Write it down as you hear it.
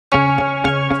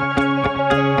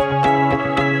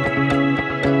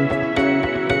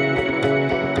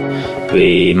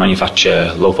We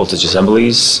manufacture low voltage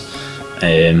assemblies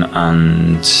and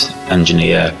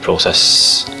engineer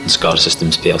process and SCADA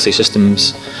systems, PLC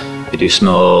systems. We do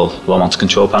small wall-mounted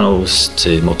control panels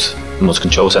to motor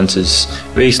control centres.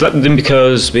 We selected them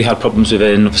because we had problems with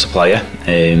another supplier.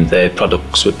 Their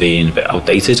products were being a bit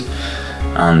outdated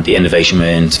and the innovation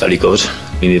weren't very good.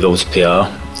 We moved over to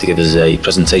PR to give us a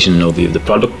presentation and overview of the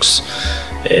products.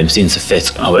 Seemed to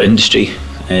fit our industry,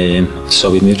 so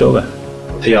we moved over.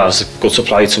 PR is a good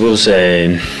supplier to us,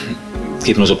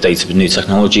 keeping us updated with new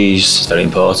technologies is very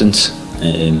important,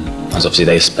 as obviously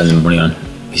they're spending money on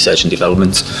research and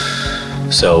development.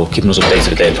 So keeping us updated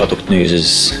with their product news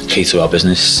is key to our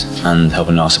business and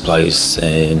helping our suppliers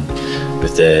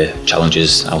with the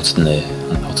challenges out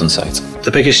on site.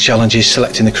 The biggest challenge is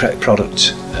selecting the correct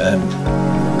product.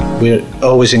 We're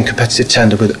always in competitive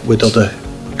tender with other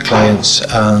clients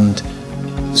and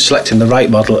selecting the right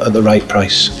model at the right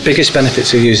price. Biggest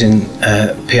benefits of using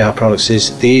PR products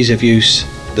is the ease of use,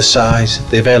 the size,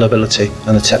 the availability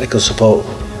and the technical support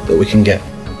that we can get.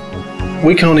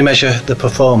 We can only measure the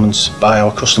performance by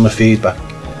our customer feedback.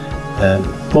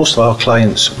 Most of our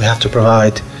clients, we have to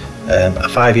provide a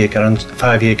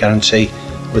 5-year guarantee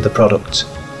with the product.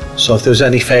 So if there was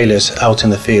any failures out in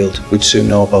the field, we'd soon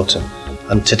know about them.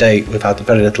 And to date, we've had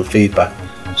very little feedback,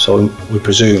 so we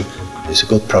presume it's a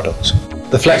good product.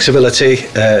 The flexibility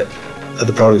of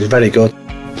the product is very good.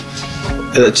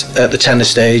 At the tender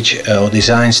stage or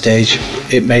design stage,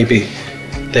 they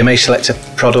may select a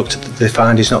product that they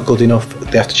find is not good enough.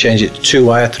 They have to change it to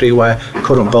 2-wire, 3-wire,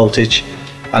 current voltage,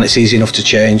 and it's easy enough to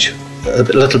change. A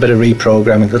little bit of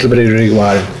reprogramming, a little bit of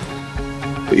rewiring,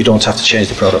 but you don't have to change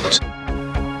the product.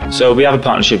 So we have a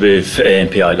partnership with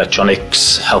PR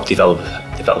Electronics, help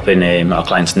developing our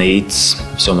clients' needs.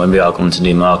 So when we are going to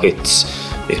new markets,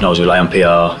 we can always rely on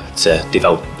PR to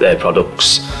develop their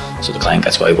products so the client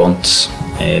gets what he wants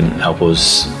and help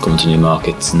us come to new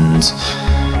markets and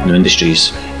new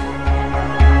industries.